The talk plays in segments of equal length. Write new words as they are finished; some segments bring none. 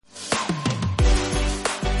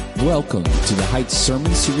Welcome to the Heights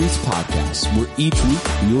Sermon Series podcast, where each week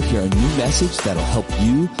you'll hear a new message that'll help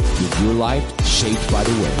you with your life shaped by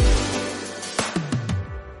the Word.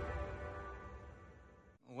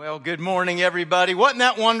 Well, good morning, everybody. Wasn't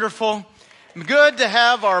that wonderful? Good to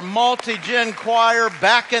have our multi-gen choir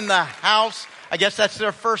back in the house. I guess that's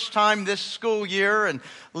their first time this school year, and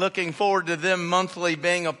looking forward to them monthly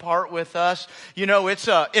being a part with us. You know, it's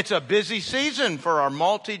a busy season for our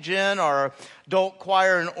multi-gen, our adult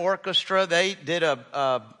choir and orchestra. They did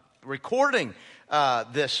a recording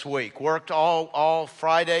this week. Worked all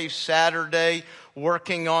Friday, Saturday,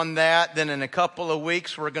 working on that. Then in a couple of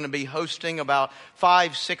weeks, we're going to be hosting about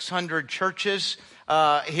 500-600 churches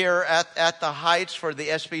here at the Heights for the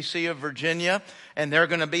SBC of Virginia. And they're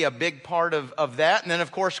going to be a big part of that. And then,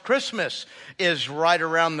 of course, Christmas is right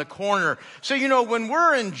around the corner. So, you know, when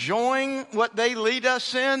we're enjoying what they lead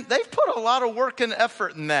us in, they've put a lot of work and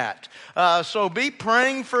effort in that. So be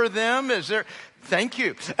praying for them as they're... Thank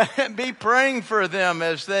you. Be praying for them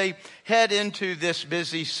as they head into this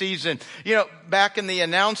busy season. You know, back in the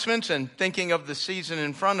announcements and thinking of the season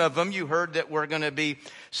in front of them, you heard that we're going to be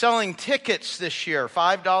selling tickets this year,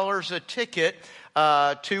 $5 a ticket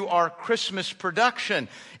to our Christmas production.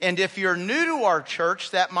 And if you're new to our church,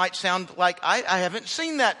 that might sound like I haven't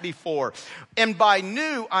seen that before. And by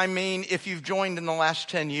new, I mean if you've joined in the last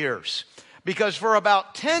 10 years. Because for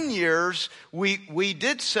about 10 years, we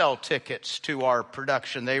did sell tickets to our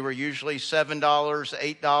production. They were usually $7,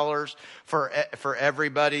 $8 for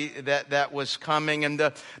everybody that was coming. And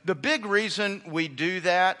the big reason we do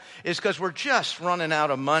that is because we're just running out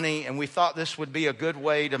of money, and we thought this would be a good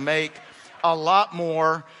way to make a lot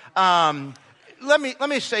more. Let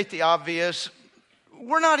me state the obvious.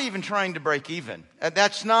 We're not even trying to break even.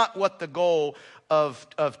 That's not what the goal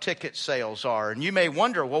of ticket sales are. And you may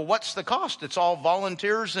wonder, well, what's the cost? It's all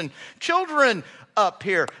volunteers and children up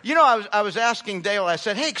here. You know, I was asking Dale, I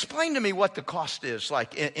said, hey, explain to me what the cost is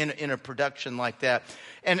like in a production like that.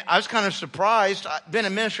 And I was kind of surprised. I've been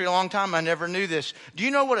in ministry a long time. I never knew this. Do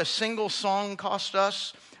you know what a single song cost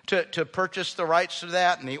us to purchase the rights to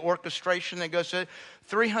that and the orchestration that goes to it?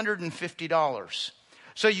 $350.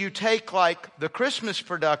 So you take like the Christmas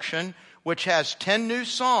production, which has 10 new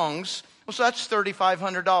songs. Well, so that's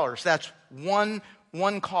 $3,500. That's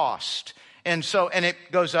one cost. And it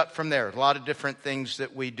goes up from there. A lot of different things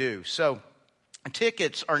that we do. So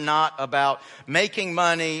tickets are not about making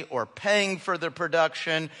money or paying for the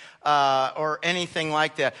production or anything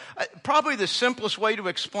like that. Probably the simplest way to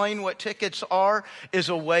explain what tickets are is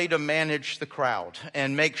a way to manage the crowd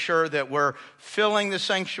and make sure that we're filling the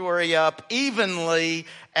sanctuary up evenly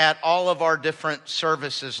at all of our different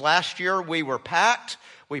services. Last year we were packed.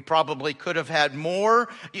 We probably could have had more,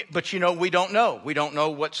 but you know, we don't know. We don't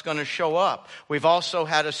know what's going to show up. We've also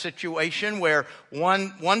had a situation where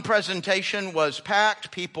one presentation was packed,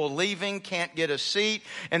 people leaving, can't get a seat,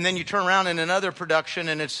 and then you turn around in another production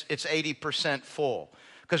and it's 80% full.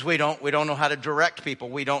 Because we don't know how to direct people.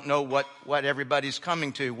 We don't know what everybody's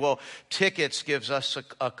coming to. Well, tickets gives us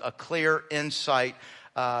a clear insight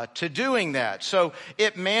to doing that. So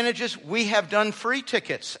it manages. We have done free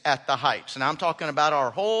tickets at the Heights, and I'm talking about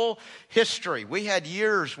our whole history. We had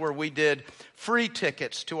years where we did free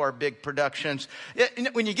tickets to our big productions.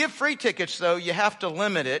 When you give free tickets, though, you have to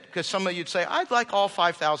limit it, because some of you'd say, I'd like all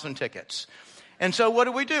 5,000 tickets. And so what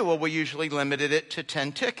do? Well, we usually limited it to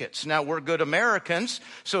 10 tickets. Now, we're good Americans,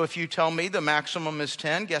 so if you tell me the maximum is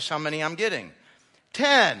 10, guess how many I'm getting?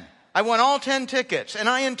 10. I want all 10 tickets, and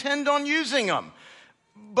I intend on using them.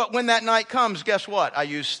 But when that night comes, guess what? I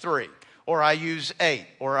use 3, or I use 8,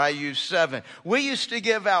 or I use 7. We used to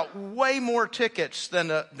give out way more tickets than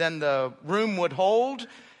the room would hold,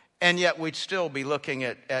 and yet we'd still be looking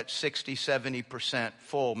at 60, 70%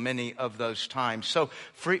 full many of those times. So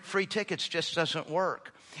free tickets just doesn't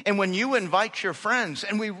work. And when you invite your friends,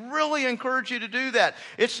 and we really encourage you to do that,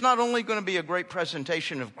 it's not only going to be a great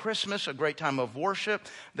presentation of Christmas, a great time of worship,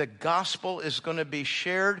 the gospel is going to be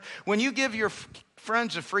shared. When you give your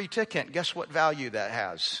friends a free ticket, guess what value that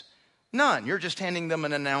has? None. You're just handing them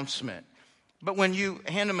an announcement. But when you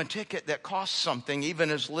hand them a ticket that costs something,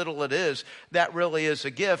 even as little it is, that really is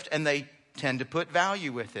a gift, and they tend to put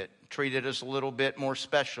value with it, treat it as a little bit more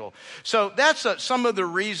special. So that's some of the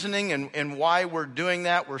reasoning and why we're doing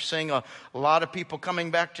that. We're seeing a lot of people coming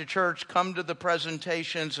back to church, come to the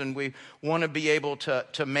presentations, and we want to be able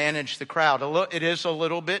to manage the crowd. It is a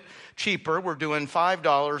little bit cheaper. We're doing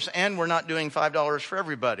 $5, and we're not doing $5 for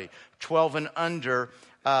everybody. 12 and under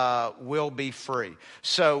will be free.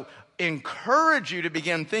 So encourage you to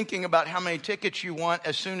begin thinking about how many tickets you want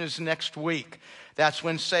as soon as next week. That's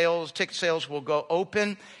when ticket sales will go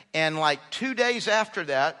open. And like 2 days after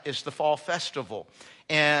that is the Fall Festival.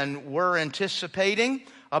 And we're anticipating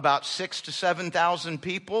about 6,000 to 7,000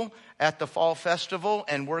 people at the Fall Festival,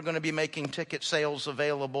 and we're going to be making ticket sales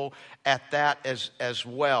available at that as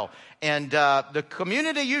well. And the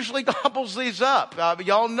community usually gobbles these up.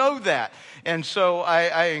 Y'all know that. And so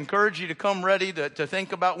I encourage you to come ready to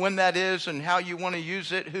think about when that is and how you want to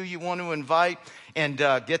use it, who you want to invite, and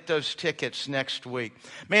get those tickets next week.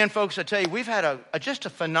 Man, folks, I tell you, we've had just a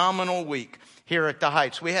phenomenal week here at the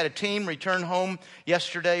Heights. We had a team return home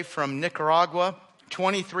yesterday from Nicaragua,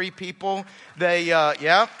 23 people. They,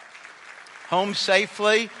 home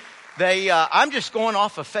safely. I'm just going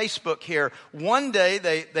off of Facebook here. One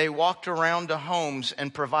day they walked around to homes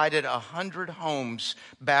and provided 100 homes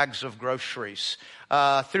bags of groceries.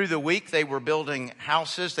 Through the week they were building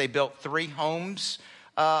houses. They built 3 homes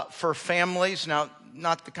for families. Now,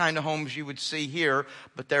 not the kind of homes you would see here,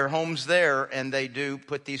 but they're homes there, and they do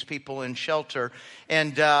put these people in shelter.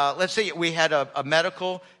 And let's see, we had a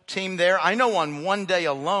medical team there. I know on one day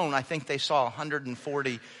alone, I think they saw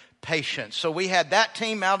 140 patients. So we had that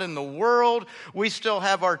team out in the world. We still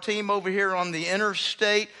have our team over here on the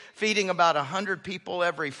interstate feeding about 100 people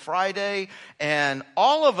every Friday. And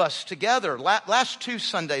all of us together, last 2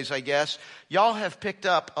 Sundays, I guess, y'all have picked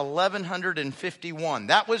up 1,151.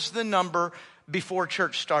 That was the number before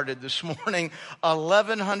church started this morning.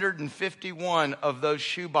 1,151 of those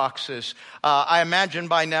shoe boxes. I imagine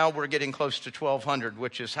by now we're getting close to 1,200,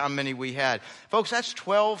 which is how many we had. Folks, that's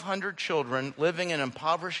 1,200 children living in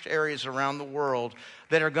impoverished areas around the world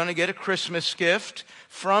that are going to get a Christmas gift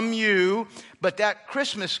from you. But that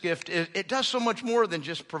Christmas gift, it does so much more than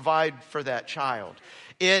just provide for that child.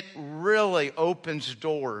 It really opens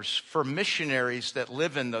doors for missionaries that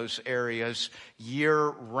live in those areas year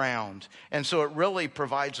round. And so it really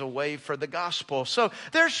provides a way for the gospel. So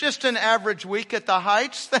there's just an average week at the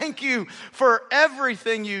Heights. Thank you for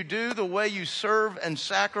everything you do, the way you serve and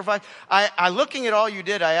sacrifice. I looking at all you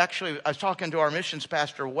did, I was talking to our missions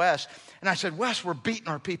pastor, Wes, and I said, Wes, we're beating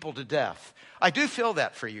our people to death. I do feel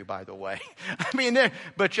that for you, by the way. I mean,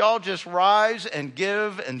 but y'all just rise and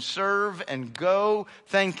give and serve and go.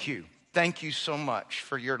 Thank you. Thank you so much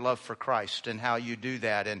for your love for Christ and how you do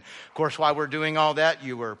that. And, of course, while we're doing all that,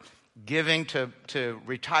 you were giving to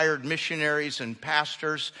retired missionaries and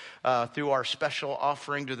pastors through our special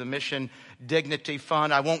offering to the Mission Dignity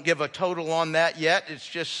Fund. I won't give a total on that yet. It's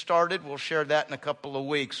just started. We'll share that in a couple of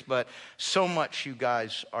weeks. But so much you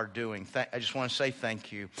guys are doing. I just want to say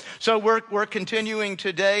thank you. So we're continuing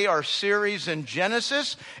today our series in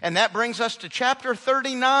Genesis. And that brings us to chapter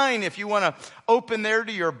 39. If you want to open there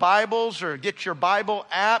to your Bibles or get your Bible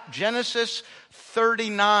app, Genesis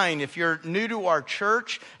 39. If you're new to our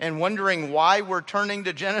church and wondering why we're turning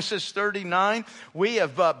to Genesis 39, we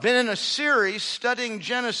have been in a series studying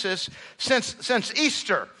Genesis since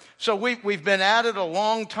Easter. So we've been at it a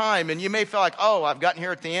long time, and you may feel like, oh, I've gotten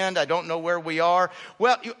here at the end. I don't know where we are.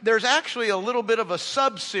 Well, there's actually a little bit of a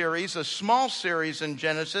sub-series, a small series in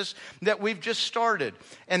Genesis that we've just started,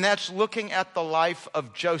 and that's looking at the life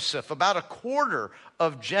of Joseph. About a quarter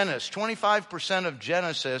of Genesis, 25% of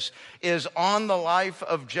Genesis is on the life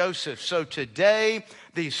of Joseph. So today,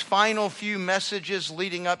 these final few messages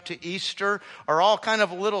leading up to Easter are all kind of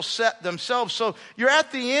a little set themselves. So you're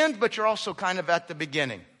at the end, but you're also kind of at the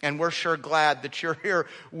beginning. And we're sure glad that you're here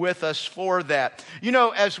with us for that. You know,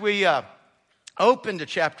 as we open to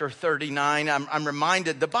chapter 39, I'm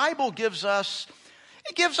reminded the Bible gives us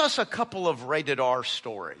a couple of rated R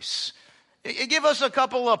stories. It gives us a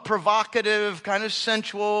couple of provocative, kind of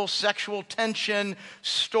sensual, sexual tension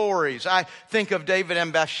stories. I think of David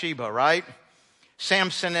and Bathsheba, right?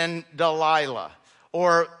 Samson and Delilah.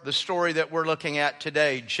 Or the story that we're looking at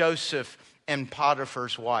today, Joseph and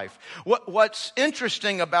Potiphar's wife. What's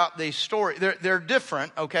interesting about these stories, they're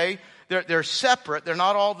different, okay? They're separate. They're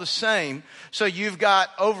not all the same. So you've got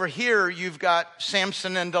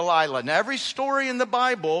Samson and Delilah. Now, every story in the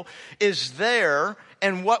Bible is there,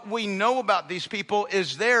 and what we know about these people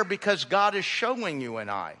is there because God is showing you and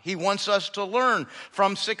I. He wants us to learn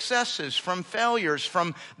from successes, from failures,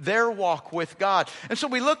 from their walk with God. And so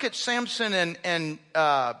we look at Samson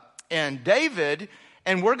and David,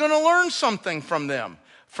 and we're going to learn something from them,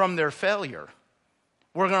 from their failure.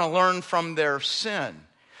 We're going to learn from their sin.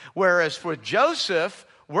 Whereas with Joseph,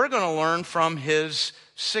 we're going to learn from his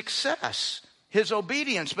success, his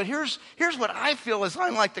obedience. But here's what I feel is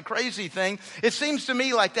like the crazy thing. It seems to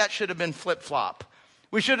me like that should have been flip-flop.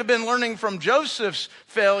 We should have been learning from Joseph's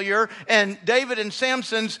failure and David and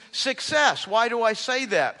Samson's success. Why do I say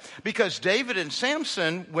that? Because David and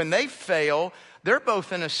Samson, when they fail, they're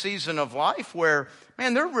both in a season of life where,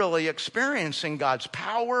 man, they're really experiencing God's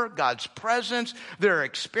power, God's presence. They're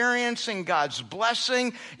experiencing God's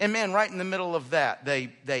blessing. And man, right in the middle of that,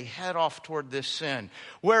 they head off toward this sin.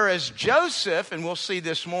 Whereas Joseph, and we'll see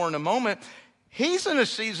this more in a moment, he's in a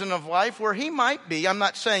season of life where he might be, I'm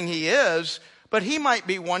not saying he is, but he might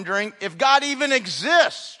be wondering if God even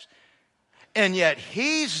exists. And yet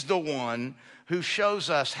he's the one who shows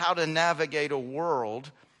us how to navigate a world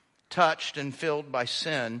touched and filled by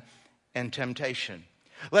sin and temptation.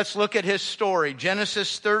 Let's look at his story.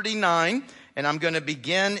 Genesis 39, and I'm going to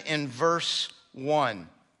begin in verse 1.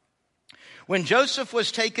 When Joseph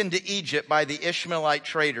was taken to Egypt by the Ishmaelite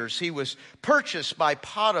traders, he was purchased by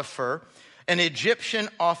Potiphar, an Egyptian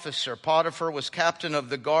officer. Potiphar was captain of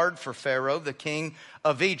the guard for Pharaoh, the king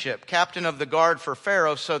of Egypt. Captain of the guard for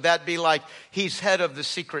Pharaoh, so that'd be like he's head of the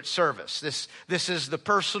Secret Service. This is the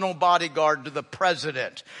personal bodyguard to the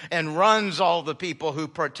president and runs all the people who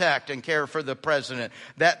protect and care for the president.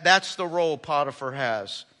 That's the role Potiphar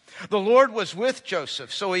has. The Lord was with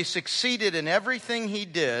Joseph, so he succeeded in everything he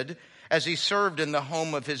did as he served in the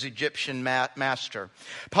home of his Egyptian master.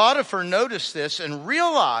 Potiphar noticed this and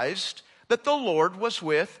realized that the Lord was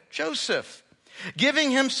with Joseph,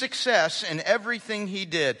 giving him success in everything he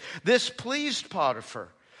did. This pleased Potiphar,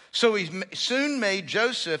 so he soon made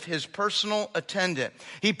Joseph his personal attendant.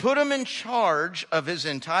 He put him in charge of his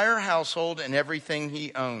entire household and everything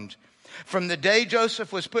he owned. From the day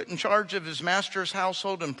Joseph was put in charge of his master's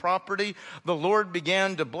household and property, the Lord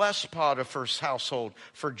began to bless Potiphar's household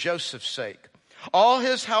for Joseph's sake. All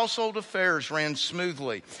his household affairs ran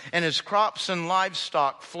smoothly, and his crops and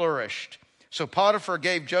livestock flourished. So Potiphar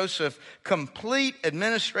gave Joseph complete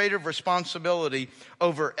administrative responsibility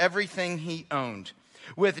over everything he owned.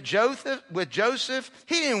 With Joseph,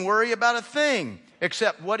 he didn't worry about a thing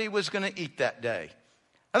except what he was going to eat that day.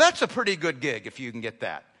 Now that's a pretty good gig if you can get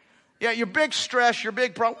that. Yeah, your big stress, your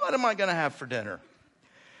big problem, what am I going to have for dinner?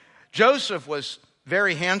 Joseph was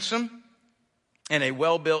very handsome and a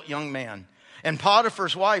well-built young man. And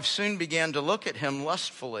Potiphar's wife soon began to look at him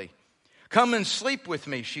lustfully. "Come and sleep with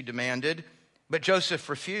me," she demanded. But Joseph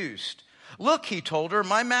refused. "Look," he told her,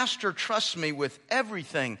 "my master trusts me with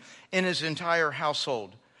everything in his entire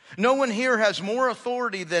household. No one here has more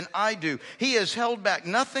authority than I do. He has held back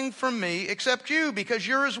nothing from me except you, because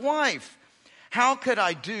you're his wife. How could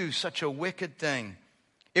I do such a wicked thing?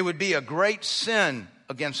 It would be a great sin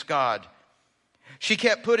against God." She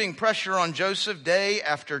kept putting pressure on Joseph day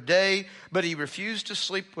after day, but he refused to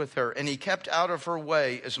sleep with her, and he kept out of her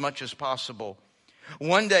way as much as possible.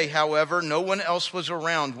 One day, however, no one else was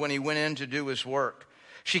around when he went in to do his work.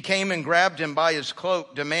 She came and grabbed him by his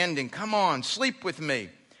cloak, demanding, "Come on, sleep with me."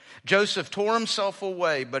 Joseph tore himself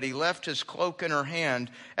away, but he left his cloak in her hand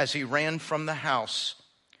as he ran from the house.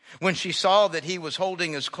 When she saw that he was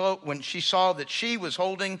holding his cloak, when she saw that she was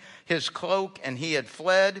holding his cloak and he had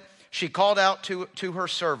fled, she called out to her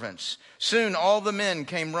servants. Soon all the men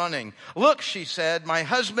came running. "Look," she said, "my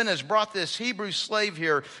husband has brought this Hebrew slave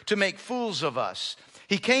here to make fools of us.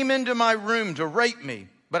 He came into my room to rape me,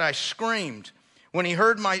 but I screamed. When he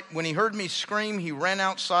heard me scream, he ran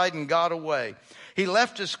outside and got away. He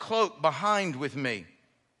left his cloak behind with me."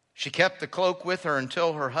 She kept the cloak with her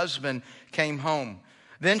until her husband came home.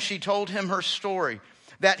 Then she told him her story.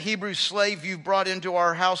 "That Hebrew slave you brought into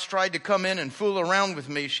our house tried to come in and fool around with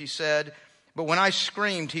me," she said. "But when I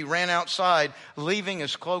screamed, he ran outside, leaving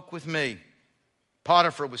his cloak with me."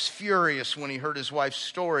 Potiphar was furious when he heard his wife's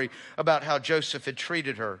story about how Joseph had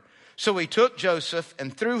treated her. So he took Joseph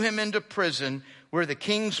and threw him into prison where the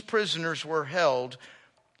king's prisoners were held,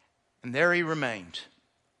 and there he remained.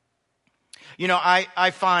 You know,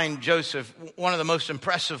 I find Joseph one of the most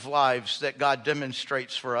impressive lives that God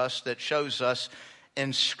demonstrates for us, that shows us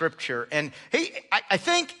in Scripture. And I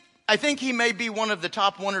think he may be one of the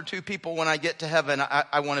top one or two people when I get to heaven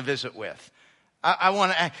I want to visit with. I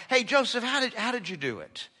want to, hey, Joseph, how did you do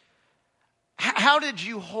it? How did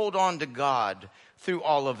you hold on to God through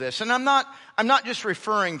all of this? And I'm not just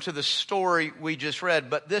referring to the story we just read,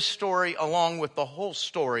 but this story along with the whole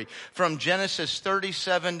story from Genesis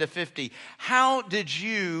 37 to 50. How did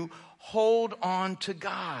you hold on to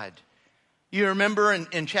God? You remember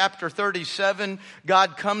in chapter 37,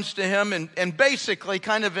 God comes to him and basically,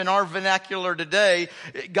 kind of in our vernacular today,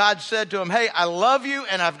 God said to him, "Hey, I love you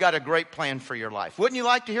and I've got a great plan for your life." Wouldn't you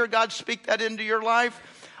like to hear God speak that into your life?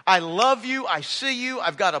 I love you, I see you,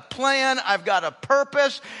 I've got a plan, I've got a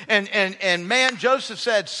purpose. And man, Joseph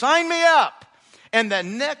said, "Sign me up." And the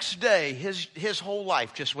next day, his whole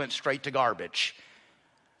life just went straight to garbage.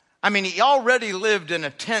 I mean, he already lived in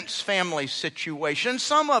a tense family situation.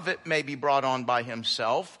 Some of it may be brought on by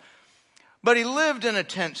himself. But he lived in a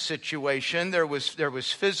tense situation. There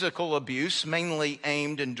was physical abuse, mainly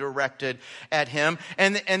aimed and directed at him.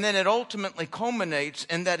 And then it ultimately culminates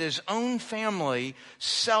in that his own family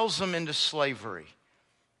sells him into slavery.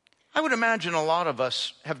 I would imagine a lot of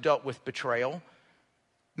us have dealt with betrayal.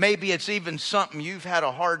 Maybe it's even something you've had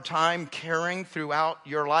a hard time carrying throughout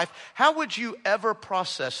your life. How would you ever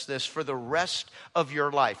process this for the rest of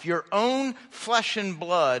your life? Your own flesh and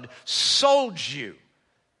blood sold you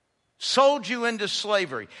into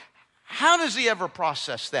slavery. How does he ever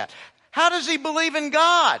process that? How does he believe in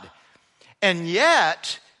God? And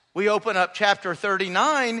yet, we open up chapter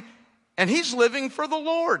 39, and he's living for the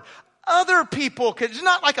Lord. Other people, it's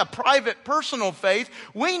not like a private, personal faith.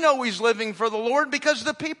 We know he's living for the Lord because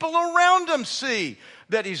the people around him see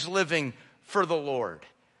that he's living for the Lord.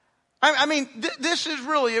 I mean, this is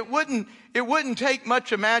really, it wouldn't take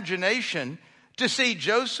much imagination to see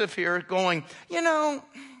Joseph here going,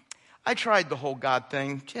 I tried the whole God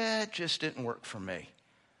thing. It just didn't work for me.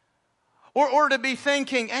 Or to be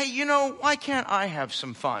thinking, hey, why can't I have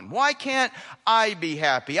some fun? Why can't I be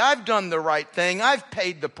happy? I've done the right thing. I've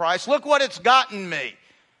paid the price. Look what it's gotten me.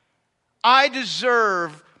 I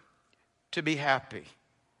deserve to be happy.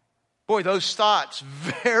 Boy, those thoughts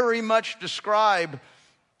very much describe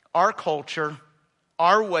our culture,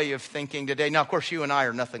 our way of thinking today. Now, of course, you and I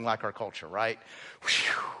are nothing like our culture, right?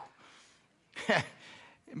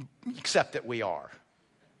 Except that we are.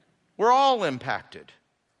 We're all impacted.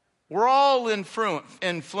 We're all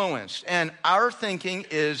influenced. And our thinking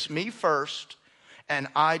is me first, and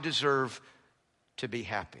I deserve to be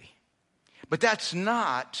happy. But that's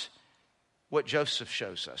not what Joseph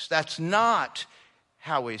shows us. That's not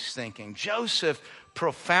how he's thinking. Joseph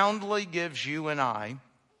profoundly gives you and I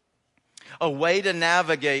a way to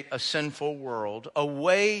navigate a sinful world, a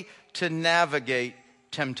way to navigate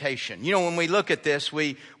temptation. When we look at this,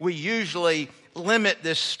 we usually limit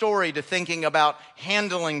this story to thinking about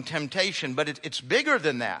handling temptation, but it's bigger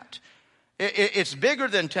than that. It's bigger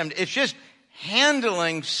than temptation. It's just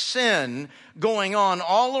handling sin going on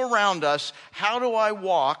all around us. How do I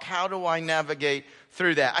walk? How do I navigate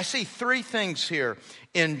through that? I see three things here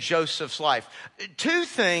in Joseph's life. Two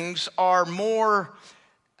things are more,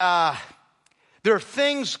 there are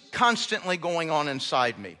things constantly going on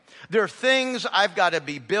inside me. There are things I've got to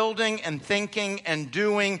be building and thinking and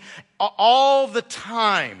doing all the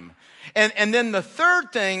time. And then the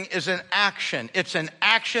third thing is an action. It's an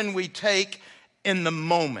action we take in the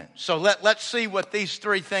moment. So let's see what these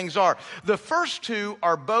three things are. The first two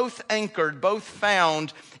are both anchored, both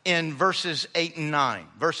found in verses 8 and 9.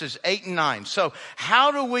 Verses 8 and 9. So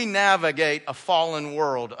how do we navigate a fallen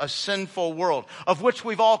world, a sinful world, of which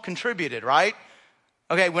we've all contributed, right?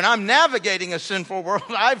 Okay, when I'm navigating a sinful world,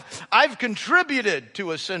 I've contributed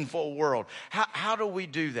to a sinful world. How do we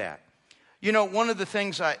do that? One of the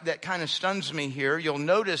things that kind of stuns me here, you'll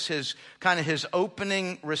notice his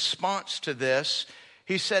opening response to this.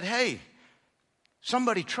 He said, hey,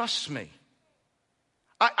 somebody trusts me.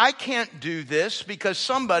 I can't do this because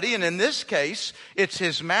somebody, and in this case, it's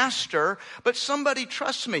his master, but somebody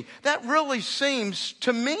trusts me. That really seems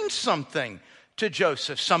to mean something to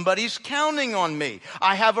Joseph. Somebody's counting on me.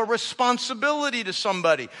 I have a responsibility to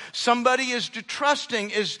somebody. Somebody is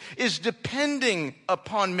trusting, is depending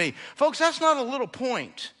upon me. Folks, that's not a little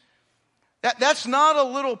point. That's not a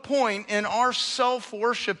little point in our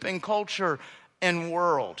self-worshiping culture and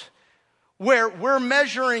world, where we're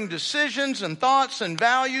measuring decisions and thoughts and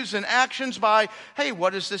values and actions by, hey,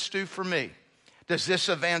 what does this do for me? Does this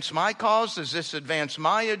advance my cause? Does this advance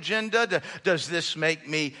my agenda? Does this make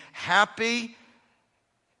me happy?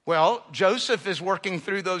 Well, Joseph is working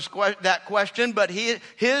through that question, but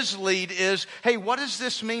his lead is, hey, what does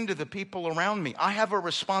this mean to the people around me? I have a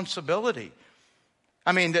responsibility.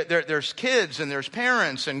 I mean, there's kids and there's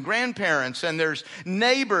parents and grandparents and there's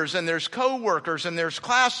neighbors and there's coworkers and there's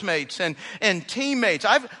classmates and teammates.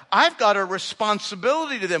 I've got a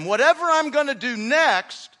responsibility to them. Whatever I'm going to do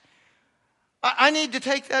next, I need to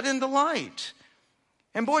take that into light.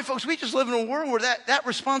 And boy, folks, we just live in a world where that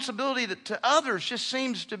responsibility to others just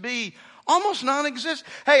seems to be almost non-existent.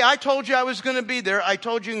 Hey, I told you I was going to be there. I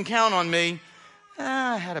told you can count on me.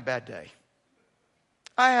 I had a bad day.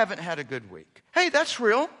 I haven't had a good week. Hey, that's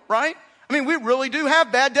real, right? I mean, we really do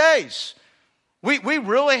have bad days. We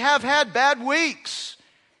really have had bad weeks.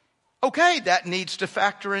 Okay, that needs to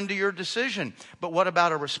factor into your decision. But what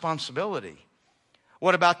about a responsibility?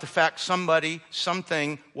 What about the fact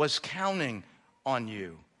something was counting on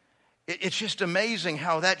you? It's just amazing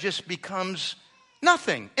how that just becomes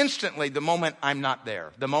nothing instantly the moment I'm not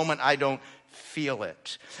there, the moment I don't feel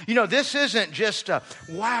it. You know, this isn't just a,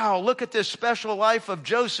 wow, look at this special life of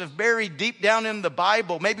Joseph buried deep down in the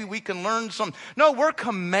Bible. Maybe we can learn some. No, we're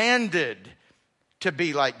commanded to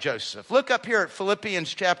be like Joseph. Look up here at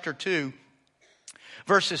Philippians chapter 2.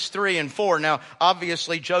 Verses 3 and 4. Now,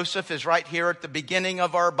 obviously, Joseph is right here at the beginning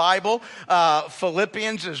of our Bible.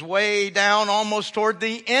 Philippians is way down almost toward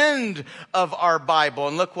the end of our Bible.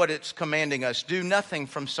 And look what it's commanding us. Do nothing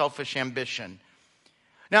from selfish ambition.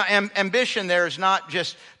 Now, ambition there is not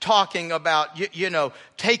just talking about,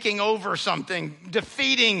 taking over something,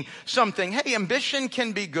 defeating something. Hey, ambition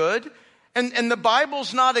can be good. And the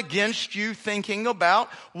Bible's not against you thinking about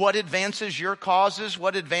what advances your causes,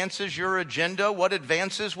 what advances your agenda, what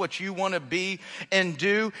advances what you want to be and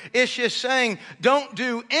do. It's just saying, don't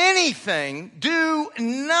do anything, do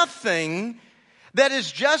nothing that is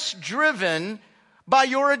just driven by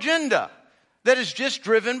your agenda, that is just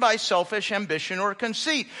driven by selfish ambition or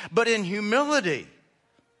conceit. But in humility,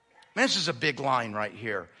 man, this is a big line right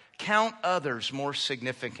here. Count others more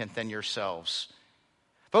significant than yourselves.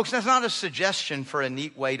 Folks, that's not a suggestion for a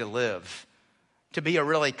neat way to live, to be a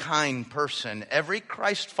really kind person. Every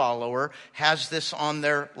Christ follower has this on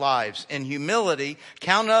their lives. In humility,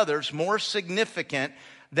 count others more significant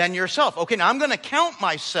than yourself. Okay, now I'm going to count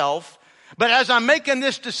myself, but as I'm making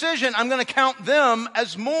this decision, I'm going to count them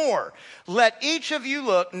as more. Let each of you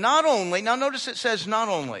look not only, now notice it says not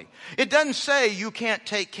only. It doesn't say you can't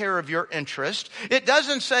take care of your interest. It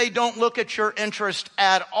doesn't say don't look at your interest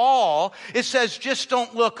at all. It says just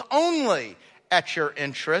don't look only at your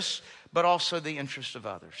interests, but also the interest of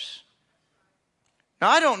others. Now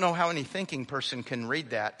I don't know how any thinking person can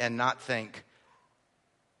read that and not think,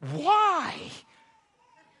 why?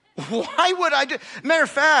 Why would I do? Matter of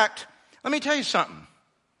fact, let me tell you something.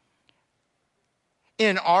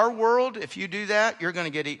 In our world, if you do that, you're going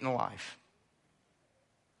to get eaten alive.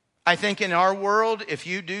 I think in our world, if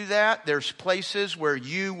you do that, there's places where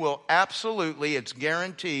you will absolutely, it's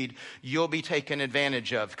guaranteed, you'll be taken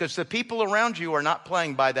advantage of. Because the people around you are not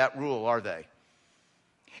playing by that rule, are they?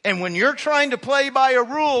 And when you're trying to play by a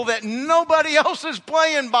rule that nobody else is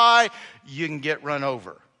playing by, you can get run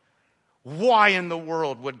over. Why in the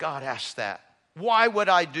world would God ask that? Why would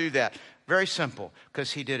I do that? Very simple,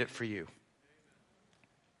 because He did it for you.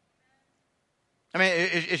 I mean,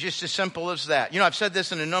 it's just as simple as that. You know, I've said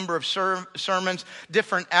this in a number of sermons,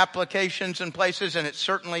 different applications and places, and it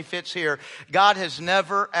certainly fits here. God has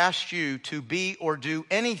never asked you to be or do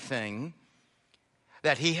anything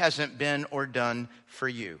that He hasn't been or done for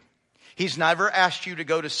you. He's never asked you to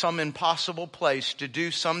go to some impossible place, to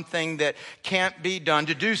do something that can't be done,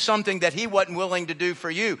 to do something that He wasn't willing to do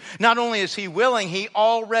for you. Not only is He willing, He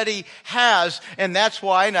already has. And that's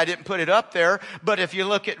why, and I didn't put it up there, but if you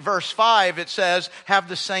look at verse 5, it says, have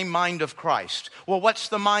the same mind of Christ. Well, what's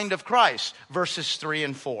the mind of Christ? Verses 3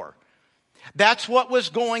 and 4. That's what was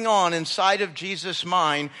going on inside of Jesus'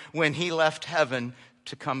 mind when He left heaven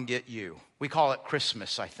to come get you. We call it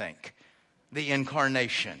Christmas, I think. The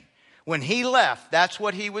incarnation. When He left, that's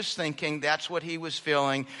what He was thinking, that's what He was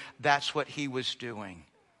feeling, that's what He was doing.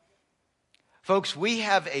 Folks, we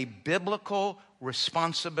have a biblical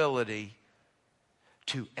responsibility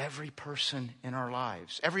to every person in our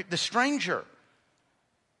lives. The stranger,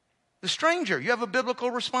 you have a biblical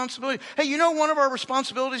responsibility. Hey, you know one of our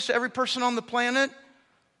responsibilities to every person on the planet?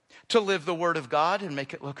 To live the Word of God and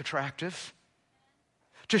make it look attractive.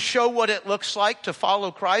 To show what it looks like to follow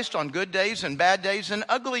Christ on good days and bad days and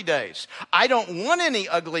ugly days. I don't want any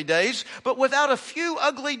ugly days, but without a few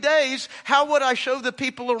ugly days, how would I show the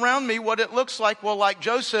people around me what it looks like? Well, like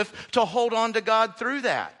Joseph, to hold on to God through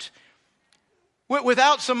that.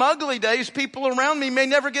 Without some ugly days, people around me may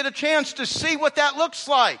never get a chance to see what that looks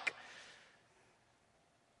like.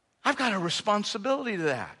 I've got a responsibility to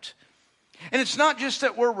that. And it's not just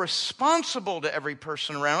that we're responsible to every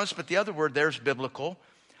person around us, but the other word there's biblical.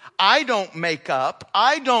 I don't make up,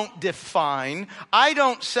 I don't define, I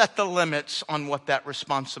don't set the limits on what that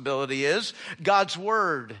responsibility is. God's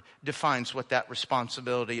Word defines what that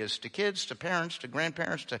responsibility is to kids, to parents, to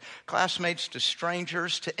grandparents, to classmates, to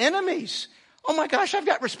strangers, to enemies. Oh my gosh, I've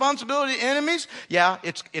got responsibility to enemies? Yeah,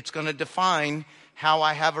 it's going to define how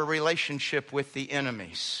I have a relationship with the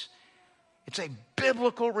enemies. It's a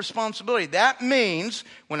biblical responsibility. That means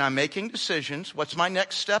when I'm making decisions, what's my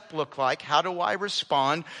next step look like? How do I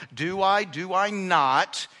respond? Do I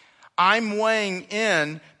not? I'm weighing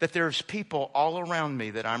in that there's people all around me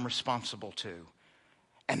that I'm responsible to.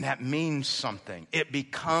 And that means something. It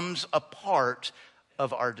becomes a part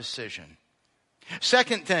of our decision.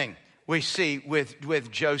 Second thing we see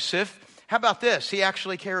with Joseph, how about this? He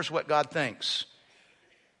actually cares what God thinks.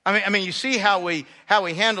 I mean, you see how he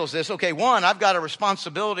handles this. Okay, one, I've got a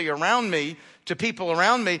responsibility around me to people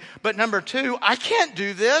around me. But number two, I can't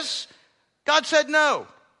do this. God said no.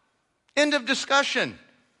 End of discussion.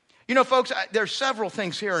 You know, folks, there's several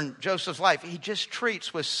things here in Joseph's life he just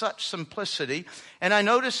treats with such simplicity. And I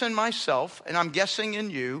notice in myself, and I'm guessing in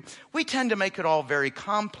you, we tend to make it all very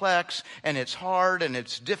complex, and it's hard, and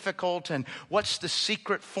it's difficult, and what's the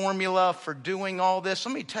secret formula for doing all this?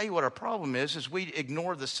 Let me tell you what our problem is we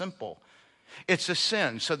ignore the simple. It's a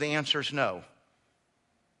sin, so the answer is no.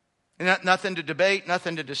 Nothing to debate,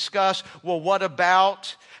 nothing to discuss. Well, what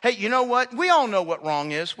about? Hey, you know what? We all know what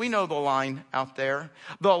wrong is. We know the line out there.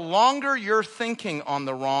 The longer you're thinking on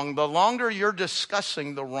the wrong, the longer you're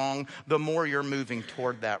discussing the wrong, the more you're moving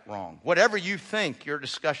toward that wrong. Whatever you think your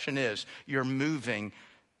discussion is, you're moving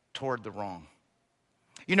toward the wrong.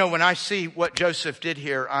 You know, when I see what Joseph did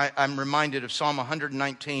here, I'm reminded of Psalm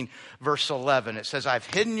 119, verse 11. It says, I've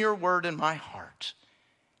hidden your word in my heart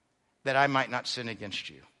that I might not sin against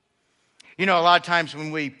you. You know, a lot of times when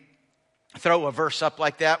we throw a verse up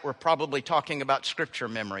like that, we're probably talking about scripture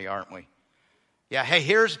memory, aren't we? Yeah, hey,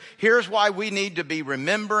 here's why we need to be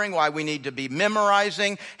remembering, why we need to be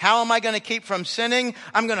memorizing. How am I going to keep from sinning?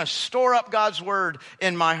 I'm going to store up God's word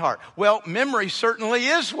in my heart. Well, memory certainly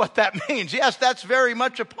is what that means. Yes, that's very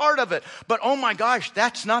much a part of it. But oh my gosh,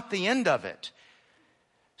 that's not the end of it.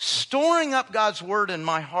 Storing up God's word in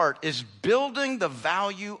my heart is building the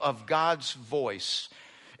value of God's voice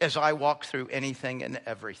as I walk through anything and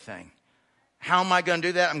everything. How am I going to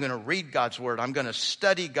do that? I'm going to read God's word. I'm going to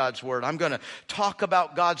study God's word. I'm going to talk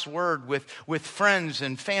about God's word with friends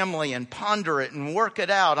and family and ponder it and work it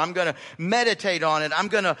out. I'm going to meditate on it. I'm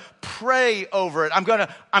going to pray over it. I'm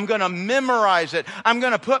going to memorize it. I'm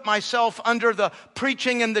going to put myself under the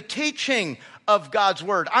preaching and the teaching of God's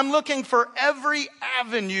word. I'm looking for every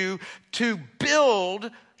avenue to build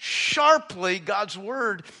sharply God's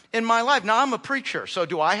word in my life. Now, I'm a preacher, so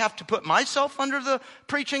do I have to put myself under the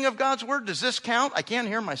preaching of God's word? Does this count? I can't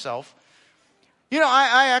hear myself. You know,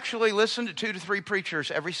 I actually listen to 2 to 3 preachers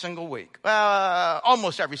every single week.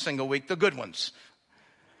 Almost every single week, the good ones.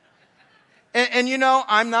 And you know,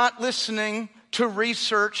 I'm not listening to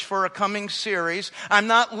research for a coming series. I'm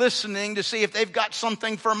not listening to see if they've got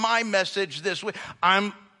something for my message this week.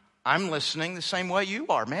 I'm listening the same way you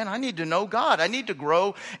are. Man, I need to know God. I need to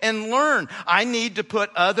grow and learn. I need to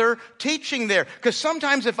put other teaching there. Because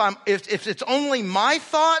sometimes if it's only my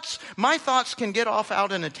thoughts can get off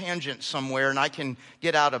out in a tangent somewhere, and I can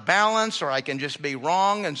get out of balance, or I can just be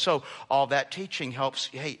wrong. And so all that teaching helps.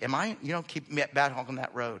 Hey, keep me back on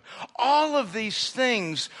that road. All of these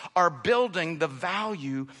things are building the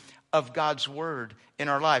value of God's word in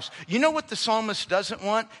our lives. You know what the psalmist doesn't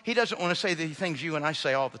want? He doesn't want to say the things you and I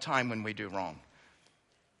say all the time when we do wrong.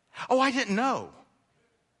 Oh, I didn't know.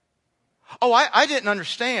 Oh, I didn't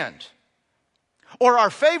understand. Or our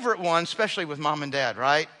favorite one, especially with mom and dad,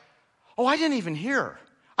 right? Oh, I didn't even hear.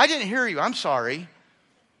 I didn't hear you. I'm sorry.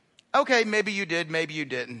 Okay, maybe you did, maybe you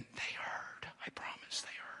didn't. They heard. I promise they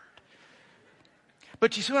heard.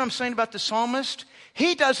 But you see what I'm saying about the psalmist?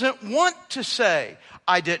 He doesn't want to say,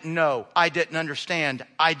 I didn't know, I didn't understand,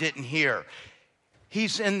 I didn't hear.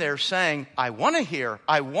 He's in there saying, I want to hear,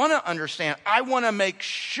 I want to understand, I want to make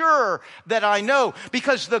sure that I know.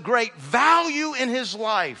 Because the great value in his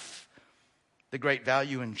life, the great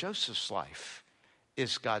value in Joseph's life,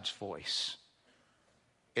 is God's voice.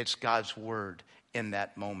 It's God's word in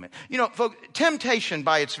that moment. You know, folks, temptation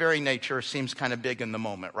by its very nature seems kind of big in the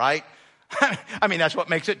moment, right? I mean, that's what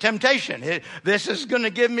makes it temptation. This is going to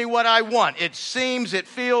give me what I want. It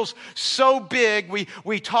feels so big.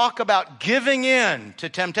 We talk about giving in to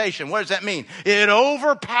temptation. What does that mean? It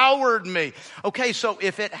overpowered me. Okay, so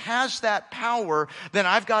if it has that power, then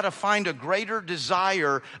I've got to find a greater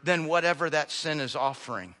desire than whatever that sin is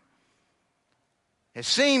offering. It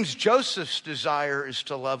seems Joseph's desire is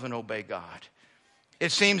to love and obey God.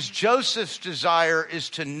 It seems Joseph's desire is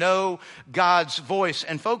to know God's voice.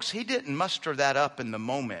 And folks, he didn't muster that up in the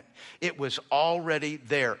moment. It was already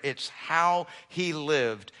there. It's how he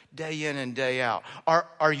lived day in and day out.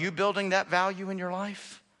 Are you building that value in your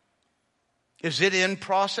life? Is it in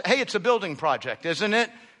process? Hey, it's a building project, isn't it?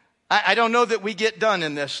 I don't know that we get done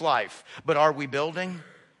in this life, but are we building?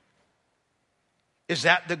 Is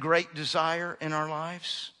that the great desire in our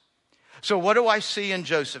lives? So what do I see in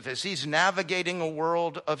Joseph as he's navigating a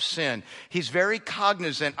world of sin? He's very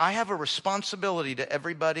cognizant. I have a responsibility to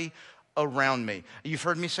everybody around me. You've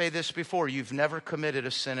heard me say this before. You've never committed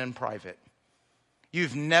a sin in private.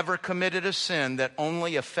 You've never committed a sin that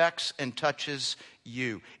only affects and touches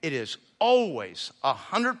you. It is always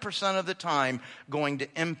 100% of the time going to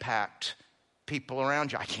impact people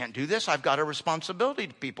around you. I can't do this. I've got a responsibility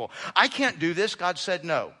to people. I can't do this. God said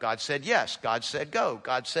no. God said yes. God said go.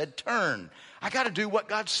 God said turn. I got to do what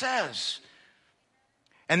God says.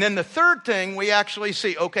 And then the third thing we actually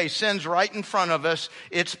see, okay, sin's right in front of us.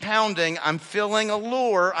 It's pounding. I'm feeling a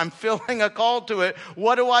lure. I'm feeling a call to it.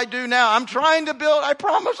 What do I do now? I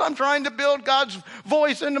promise I'm trying to build God's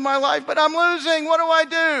voice into my life, but I'm losing. What do I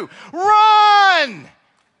do? Run!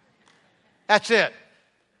 That's it.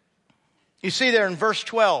 You see there in verse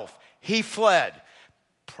 12, he fled.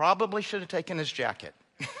 Probably should have taken his jacket.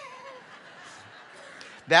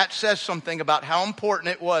 That says something about how important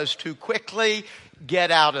it was to quickly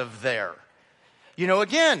get out of there. You know,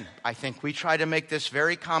 again, I think we try to make this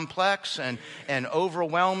very complex and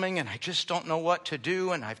overwhelming, and I just don't know what to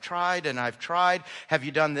do, and I've tried. Have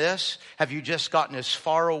you done this? Have you just gotten as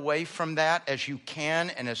far away from that as you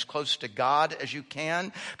can and as close to God as you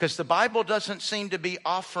can? Because the Bible doesn't seem to be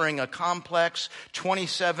offering a complex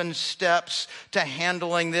 27 steps to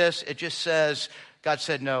handling this. It just says, God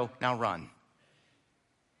said no, now run.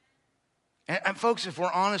 And folks, if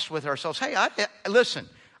we're honest with ourselves, hey, listen,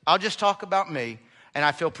 I'll just talk about me, and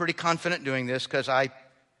I feel pretty confident doing this because I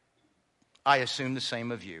assume the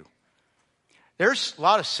same of you. There's a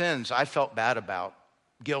lot of sins I felt bad about,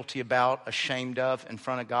 guilty about, ashamed of in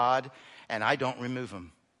front of God, and I don't remove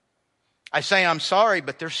them. I say I'm sorry,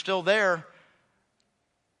 but they're still there.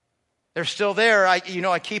 They're still there. I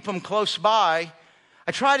keep them close by.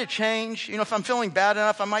 I try to change. If I'm feeling bad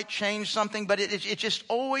enough, I might change something, but it just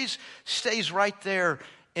always stays right there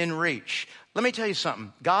in reach. Let me tell you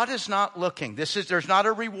something. God is not looking. There's not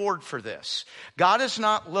a reward for this. God is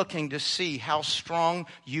not looking to see how strong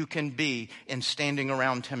you can be in standing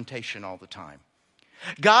around temptation all the time.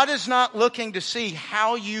 God is not looking to see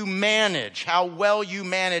how well you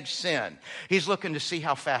manage sin. He's looking to see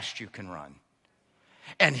how fast you can run.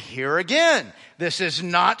 And here again, this is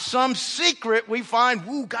not some secret we find.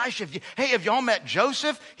 Woo, gosh, have y'all met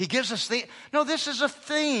Joseph? He gives us no, this is a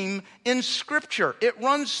theme in Scripture. It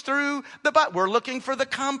runs through the Bible. We're looking for the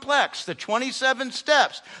complex, the 27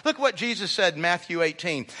 steps. Look what Jesus said in Matthew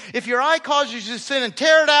 18. If your eye causes you to sin, and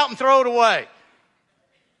tear it out and throw it away.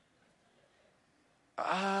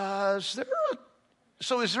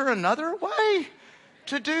 Is there another way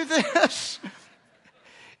to do this?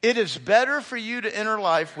 It is better for you to enter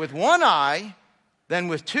life with one eye than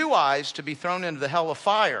with two eyes to be thrown into the hell of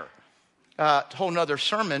fire. A whole nother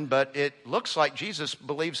sermon, but it looks like Jesus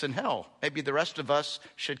believes in hell. Maybe the rest of us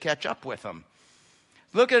should catch up with him.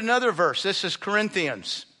 Look at another verse. This is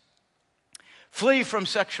Corinthians. Flee from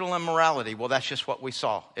sexual immorality. Well, that's just what we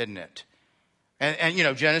saw, isn't it?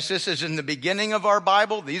 And Genesis is in the beginning of our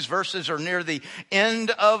Bible. These verses are near the end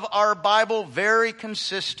of our Bible. Very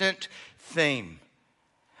consistent theme.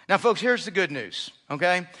 Now, folks, here's the good news,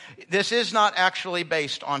 okay? This is not actually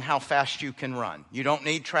based on how fast you can run. You don't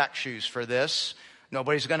need track shoes for this.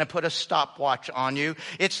 Nobody's going to put a stopwatch on you.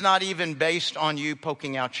 It's not even based on you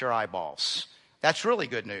poking out your eyeballs. That's really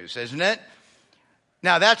good news, isn't it?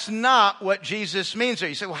 Now, that's not what Jesus means there.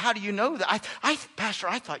 You say, well, how do you know that? Pastor,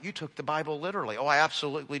 I thought you took the Bible literally. Oh, I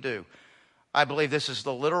absolutely do. I believe this is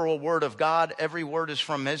the literal word of God. Every word is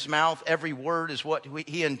from his mouth. Every word is what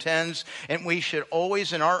he intends. And we should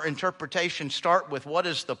always, in our interpretation, start with what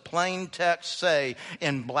does the plain text say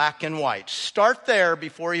in black and white. Start there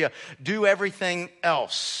before you do everything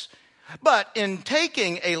else. But in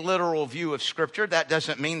taking a literal view of Scripture, that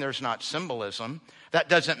doesn't mean there's not symbolism. That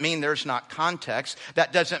doesn't mean there's not context.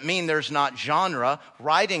 That doesn't mean there's not genre,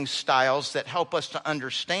 writing styles that help us to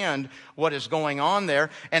understand what is going on there.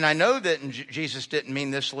 And I know that Jesus didn't mean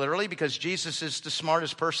this literally because Jesus is the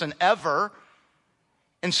smartest person ever.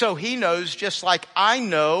 And so he knows, just like I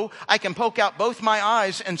know, I can poke out both my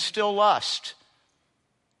eyes and still lust.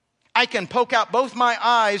 I can poke out both my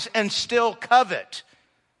eyes and still covet.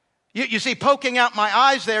 You see, poking out my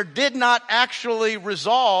eyes there did not actually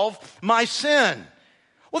resolve my sin.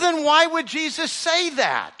 Well, then why would Jesus say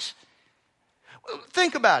that?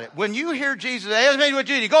 Think about it. When you hear Jesus say, hey, what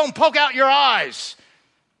you do? Go and poke out your eyes.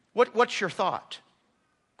 What's your thought?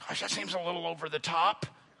 Gosh, that seems a little over the top.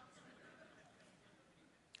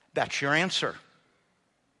 That's your answer.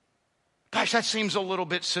 Gosh, that seems a little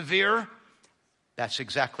bit severe. That's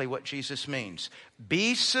exactly what Jesus means.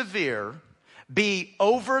 Be severe, be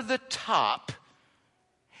over the top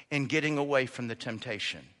in getting away from the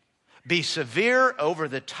temptation. Be severe, over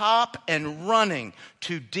the top, and running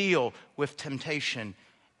to deal with temptation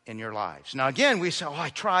in your lives. Now again, we say, I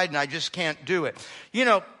tried and I just can't do it.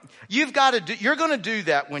 You're going to do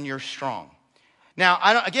that when you're strong. Now,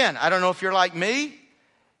 I don't know if you're like me.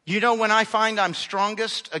 When I find I'm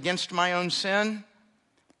strongest against my own sin?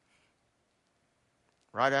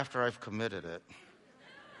 right after I've committed it.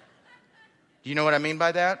 Do you know what I mean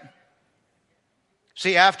by that?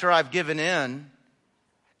 See, after I've given in,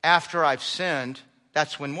 after I've sinned,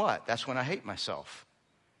 that's when what? That's when I hate myself.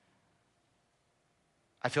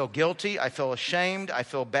 I feel guilty. I feel ashamed. I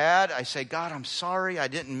feel bad. I say, God, I'm sorry. I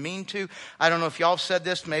didn't mean to. I don't know if y'all have said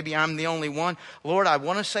this. Maybe I'm the only one. Lord, I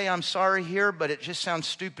want to say I'm sorry here, but it just sounds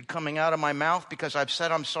stupid coming out of my mouth because I've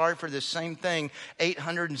said I'm sorry for this same thing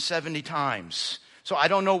 870 times. So I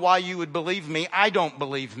don't know why you would believe me. I don't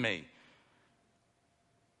believe me.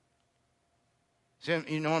 See,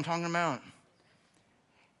 you know what I'm talking about?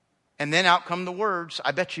 And then out come the words.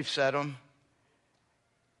 I bet you've said them.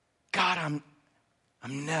 God, I'm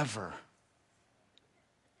never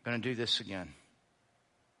going to do this again.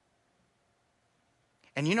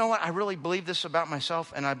 And you know what? I really believe this about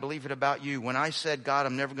myself, and I believe it about you. When I said, God,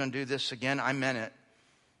 I'm never going to do this again, I meant it.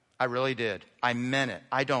 I really did. I meant it.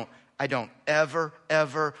 I don't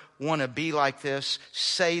ever want to be like this,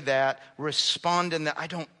 say that, respond in that. I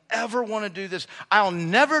don't ever want to do this. I'll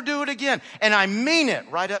never do it again. And I mean it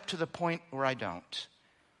right up to the point where I don't.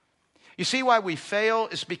 You see why we fail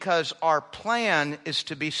is because our plan is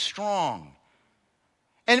to be strong.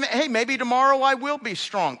 And hey, maybe tomorrow I will be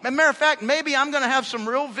strong. As a matter of fact, maybe I'm going to have some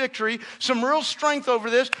real victory, some real strength over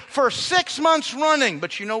this for 6 months running.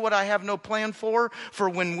 But you know what I have no plan for? For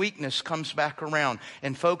when weakness comes back around.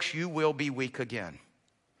 And folks, you will be weak again.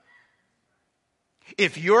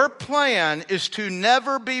 If your plan is to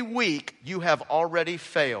never be weak, you have already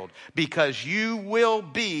failed. Because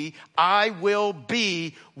I will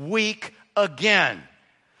be weak again.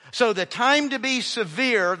 So the time to be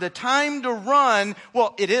severe, the time to run,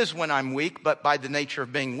 well, it is when I'm weak, but by the nature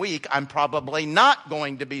of being weak, I'm probably not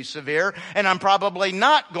going to be severe, and I'm probably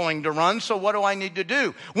not going to run. So what do I need to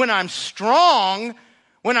do? When I'm strong,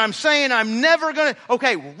 when I'm saying I'm never going to,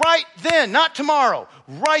 okay, right then, not tomorrow,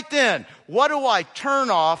 right then, what do I turn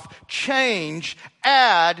off, change,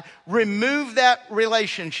 add, remove that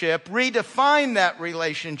relationship, redefine that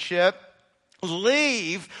relationship,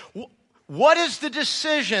 leave? What is the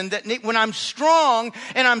decision that when I'm strong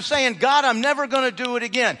and I'm saying, God, I'm never going to do it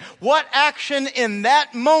again? What action in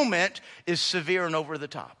that moment is severe and over the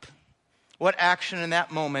top? What action in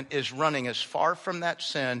that moment is running as far from that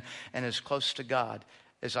sin and as close to God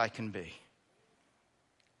as I can be?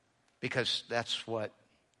 Because that's what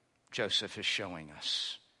Joseph is showing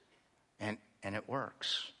us. And it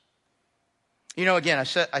works. You know, again, I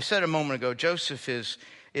said a moment ago, Joseph is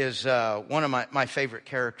one of my favorite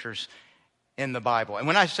characters in the Bible. And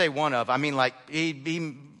when I say one of, I mean like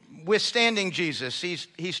he withstanding Jesus,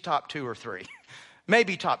 he's top 2 or 3.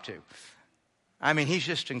 Maybe top 2. I mean, he's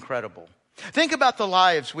just incredible. Think about the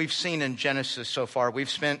lives we've seen in Genesis so far. We've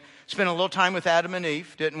spent a little time with Adam and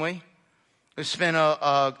Eve, didn't we? We spent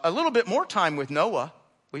a little bit more time with Noah.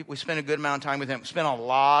 We spent a good amount of time with him. We spent a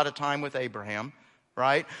lot of time with Abraham,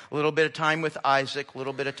 right? A little bit of time with Isaac, a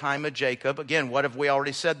little bit of time with Jacob. Again, what have we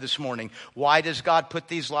already said this morning? Why does God put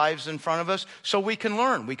these lives in front of us? So we can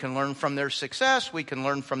learn. We can learn from their success. We can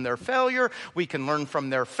learn from their failure. We can learn from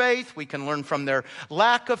their faith. We can learn from their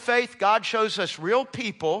lack of faith. God shows us real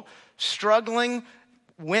people struggling,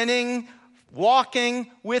 winning, walking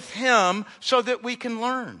with Him so that we can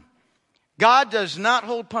learn. God does not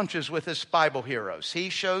hold punches with His Bible heroes. He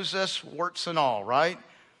shows us warts and all, right?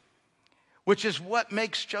 Which is what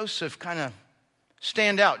makes Joseph kind of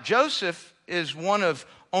stand out. Joseph is one of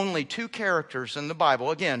only 2 characters in the Bible.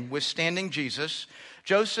 Again, withstanding Jesus.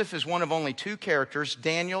 Joseph is one of only 2 characters.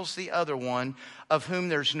 Daniel's the other one, of whom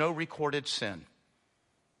there's no recorded sin.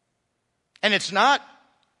 And it's not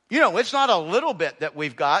a little bit that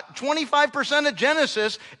we've got. 25% of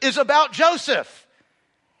Genesis is about Joseph.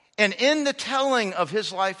 And in the telling of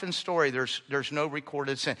his life and story, there's no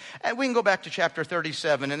recorded sin. And we can go back to chapter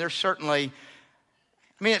 37, and there's certainly,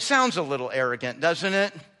 it sounds a little arrogant, doesn't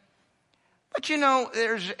it? But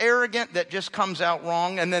there's arrogant that just comes out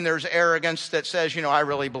wrong, and then there's arrogance that says, I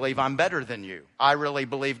really believe I'm better than you. I really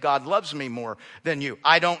believe God loves me more than you.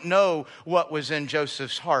 I don't know what was in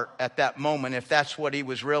Joseph's heart at that moment, if that's what he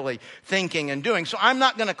was really thinking and doing. So I'm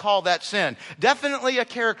not going to call that sin. Definitely a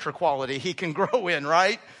character quality he can grow in,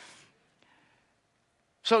 right?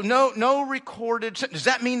 So no recorded sin. Does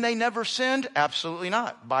that mean they never sinned? Absolutely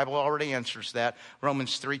not. The Bible already answers that.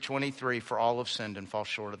 Romans 3:23, for all have sinned and fall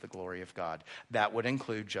short of the glory of God. That would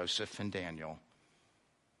include Joseph and Daniel.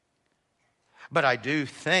 But I do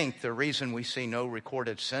think the reason we see no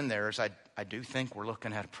recorded sin there is I do think we're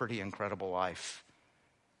looking at a pretty incredible life.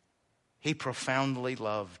 He profoundly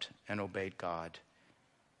loved and obeyed God.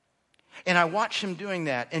 And I watch him doing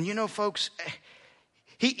that. And folks,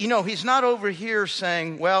 he's not over here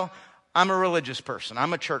saying, well, I'm a religious person.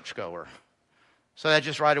 I'm a churchgoer. So that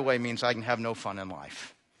just right away means I can have no fun in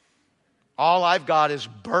life. All I've got is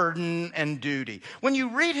burden and duty. When you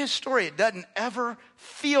read his story, it doesn't ever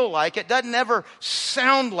feel like, it doesn't ever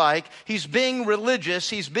sound like he's being religious.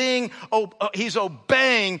 He's obeying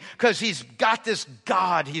because he's got this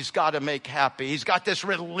God he's got to make happy. He's got this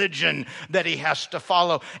religion that he has to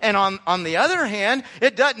follow. And on the other hand,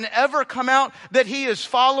 it doesn't ever come out that he is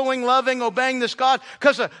following, loving, obeying this God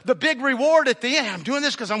because of the big reward at the end. I'm doing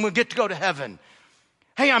this because I'm going to get to go to heaven.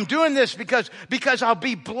 Hey, I'm doing this because I'll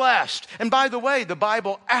be blessed. And by the way, the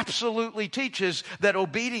Bible absolutely teaches that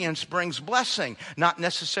obedience brings blessing. Not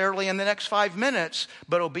necessarily in the next 5 minutes,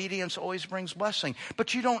 but obedience always brings blessing.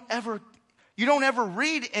 But you don't ever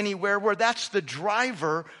read anywhere where that's the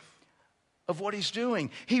driver of what he's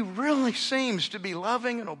doing. He really seems to be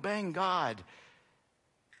loving and obeying God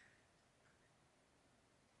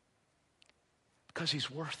because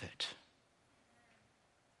he's worth it.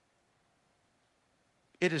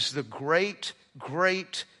 It is the great,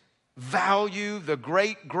 great value, the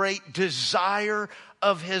great, great desire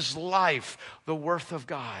of his life, the worth of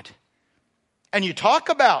God. And you talk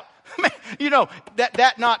about,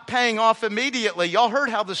 that not paying off immediately. Y'all heard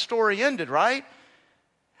how the story ended, right?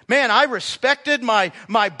 Man, I respected my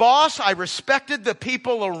boss. I respected the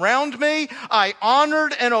people around me. I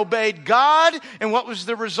honored and obeyed God. And what was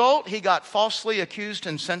the result? He got falsely accused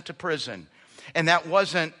and sent to prison. And that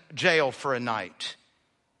wasn't jail for a night.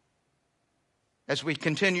 As we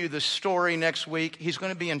continue the story next week, he's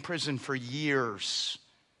going to be in prison for years.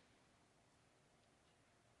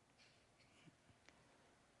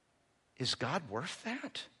 Is God worth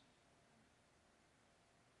that?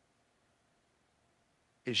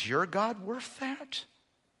 Is your God worth that?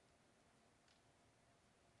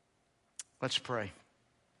 Let's pray.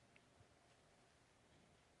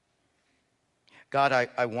 God,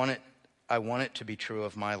 I want it to be true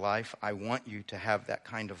of my life. I want you to have that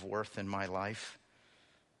kind of worth in my life.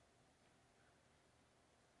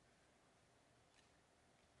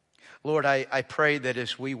 Lord, I pray that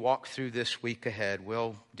as we walk through this week ahead,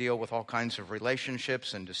 we'll deal with all kinds of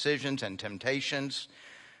relationships and decisions and temptations.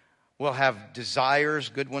 We'll have desires,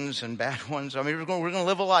 good ones and bad ones. I mean, we're going to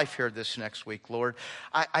live a life here this next week, Lord.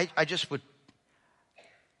 I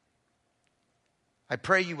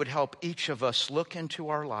pray you would help each of us look into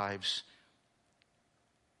our lives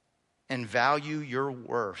and value your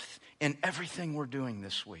worth in everything we're doing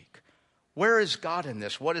this week. Where is God in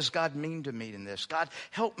this? What does God mean to me in this? God,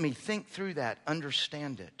 help me think through that,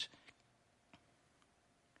 understand it.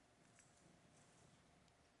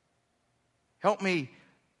 Help me,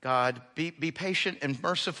 God, be patient and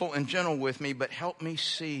merciful and gentle with me, but help me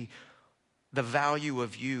see the value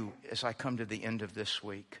of you as I come to the end of this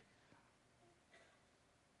week.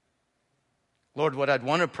 Lord, what I'd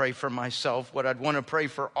want to pray for myself, what I'd want to pray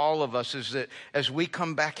for all of us is that as we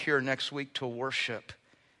come back here next week to worship,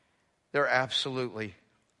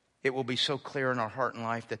 it will be so clear in our heart and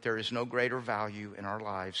life that there is no greater value in our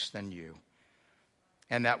lives than you.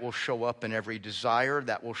 And that will show up in every desire,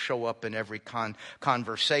 that will show up in every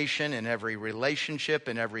conversation, in every relationship,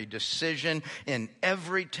 in every decision, in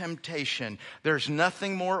every temptation. There's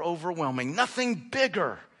nothing more overwhelming, nothing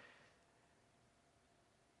bigger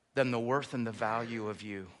than the worth and the value of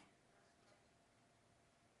you.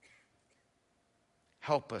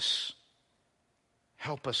 Help us,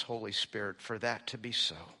 Holy Spirit, for that to be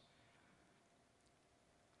so.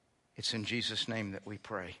 It's in Jesus' name that we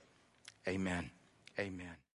pray. Amen. Amen.